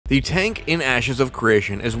The tank in Ashes of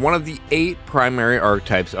Creation is one of the 8 primary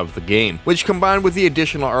archetypes of the game, which combined with the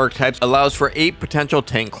additional archetypes allows for 8 potential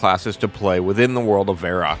tank classes to play within the world of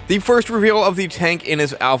Vera. The first reveal of the tank in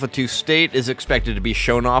its Alpha 2 state is expected to be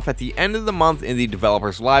shown off at the end of the month in the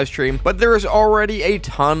Developers Livestream, but there is already a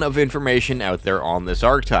ton of information out there on this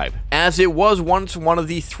archetype, as it was once one of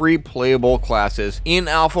the 3 playable classes in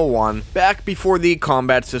Alpha 1 back before the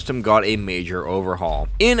combat system got a major overhaul.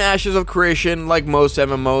 In Ashes of Creation, like most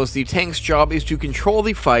MMOs, the tank's job is to control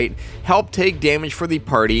the fight, help take damage for the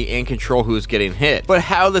party, and control who's getting hit. But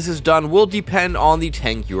how this is done will depend on the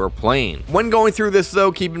tank you are playing. When going through this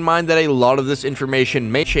though, keep in mind that a lot of this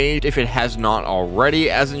information may change if it has not already,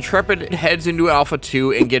 as Intrepid heads into Alpha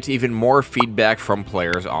 2 and gets even more feedback from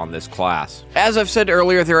players on this class. As I've said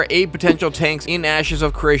earlier, there are 8 potential tanks in Ashes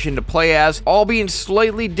of Creation to play as, all being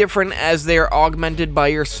slightly different as they are augmented by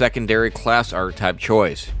your secondary class archetype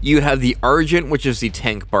choice. You have the Argent, which is the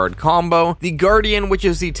tank Bard combo, the Guardian, which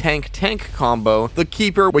is the tank combo, the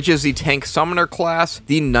Keeper, which is the tank summoner class,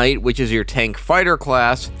 the Knight, which is your tank fighter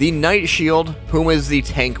class, the Knight Shield, whom is the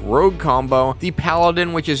tank rogue combo, the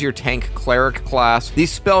Paladin, which is your tank cleric class, the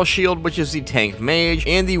Spell Shield, which is the tank mage,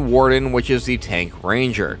 and the Warden, which is the tank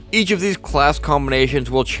ranger. Each of these class combinations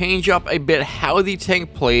will change up a bit how the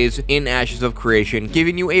tank plays in Ashes of Creation,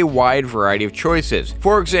 giving you a wide variety of choices.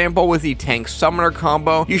 For example, with the tank summoner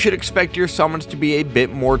combo, you should expect your summons to be a bit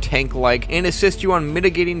more tank-like and assist you on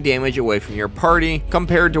mitigating damage away from your party,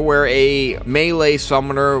 compared to where a melee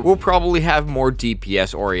summoner will probably have more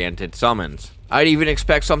DPS-oriented summons. I'd even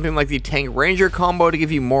expect something like the Tank Ranger combo to give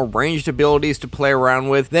you more ranged abilities to play around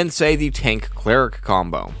with than, say, the Tank Cleric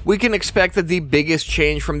combo. We can expect that the biggest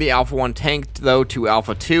change from the Alpha 1 tank, though, to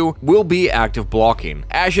Alpha 2 will be active blocking.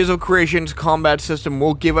 Ashes of Creation's combat system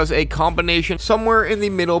will give us a combination somewhere in the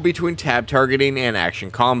middle between tab targeting and action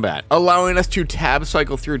combat, allowing us to tab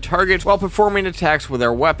cycle through targets while performing attacks with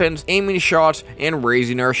our weapons, aiming shots, and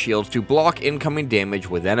raising our shields to block incoming damage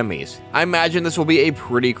with enemies. I imagine this will be a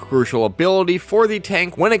pretty crucial ability for the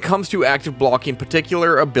tank when it comes to active blocking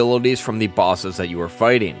particular abilities from the bosses that you are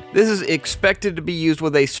fighting. This is expected to be used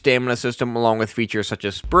with a stamina system along with features such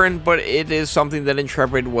as sprint, but it is something that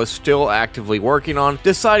Intrepid was still actively working on,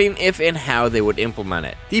 deciding if and how they would implement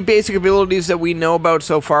it. The basic abilities that we know about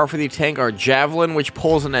so far for the tank are Javelin, which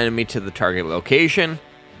pulls an enemy to the target location,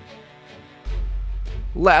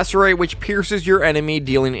 Lacerate, which pierces your enemy,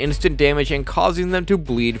 dealing instant damage and causing them to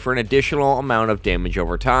bleed for an additional amount of damage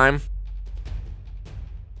over time,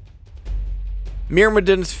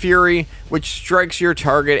 Myrmidon's Fury, which strikes your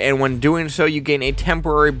target, and when doing so you gain a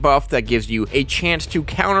temporary buff that gives you a chance to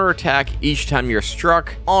counterattack each time you're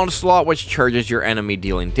struck, Onslaught, which charges your enemy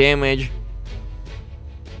dealing damage,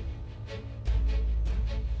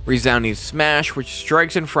 Resounding Smash, which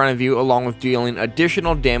strikes in front of you along with dealing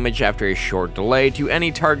additional damage after a short delay to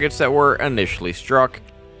any targets that were initially struck,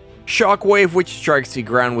 Shockwave, which strikes the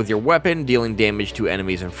ground with your weapon, dealing damage to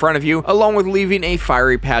enemies in front of you, along with leaving a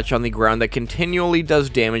fiery patch on the ground that continually does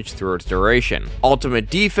damage through its duration. Ultimate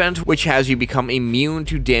Defense, which has you become immune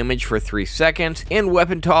to damage for 3 seconds, and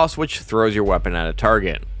Weapon Toss, which throws your weapon at a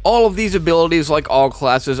target. All of these abilities, like all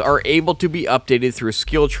classes, are able to be updated through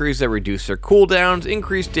skill trees that reduce their cooldowns,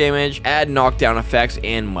 increase damage, add knockdown effects,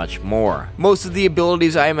 and much more. Most of the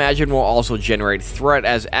abilities I imagine will also generate threat,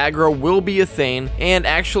 as aggro will be a thing, and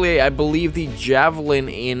actually I believe the Javelin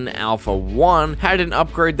in Alpha 1 had an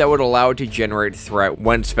upgrade that would allow it to generate threat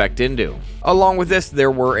when spec'd into. Along with this, there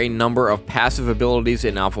were a number of passive abilities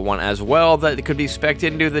in Alpha 1 as well that could be spec'd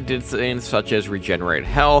into that did things such as regenerate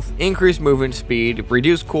health, increase movement speed,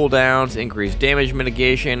 reduce cooldowns, increase damage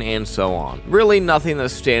mitigation, and so on. Really nothing that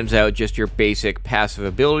stands out, just your basic passive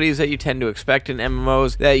abilities that you tend to expect in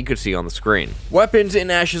MMOs that you could see on the screen. Weapons in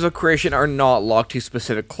Ashes of Creation are not locked to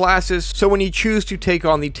specific classes, so when you choose to take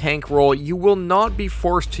on the tank role, you will not be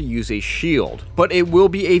forced to use a shield, but it will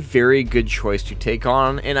be a very good choice to take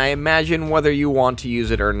on, and I imagine whether you want to use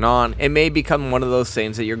it or not, it may become one of those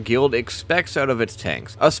things that your guild expects out of its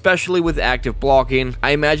tanks, especially with active blocking.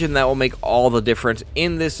 I imagine that will make all the difference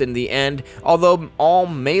in this in the end, although all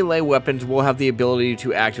melee weapons will have the ability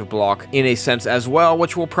to active block in a sense as well,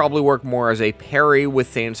 which will probably work more as a parry with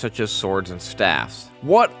things such as swords and staffs.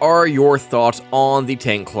 What are your thoughts on the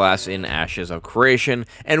tank class in Ashes of Creation,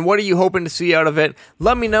 and what are you hoping to see out of it?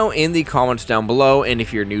 Let me know in the comments down below, and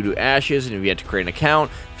if you're new to Ashes and you've yet to create an account,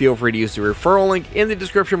 feel free to use the referral link in the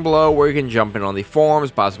description below where you can jump in on the forums,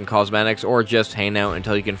 buy some cosmetics, or just hang out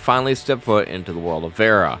until you can finally step foot into the world of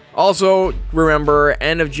Vera. Also, remember,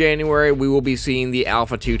 end of January, we will be seeing the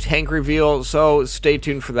Alpha 2 tank reveal, so stay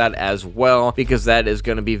tuned for that as well, because that is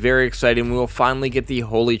going to be very exciting. We will finally get the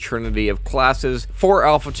holy trinity of classes for or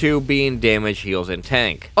Alpha 2 being damage, heals, and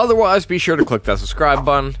tank. Otherwise, be sure to click that subscribe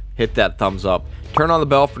button, hit that thumbs up, turn on the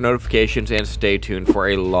bell for notifications, and stay tuned for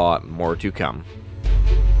a lot more to come.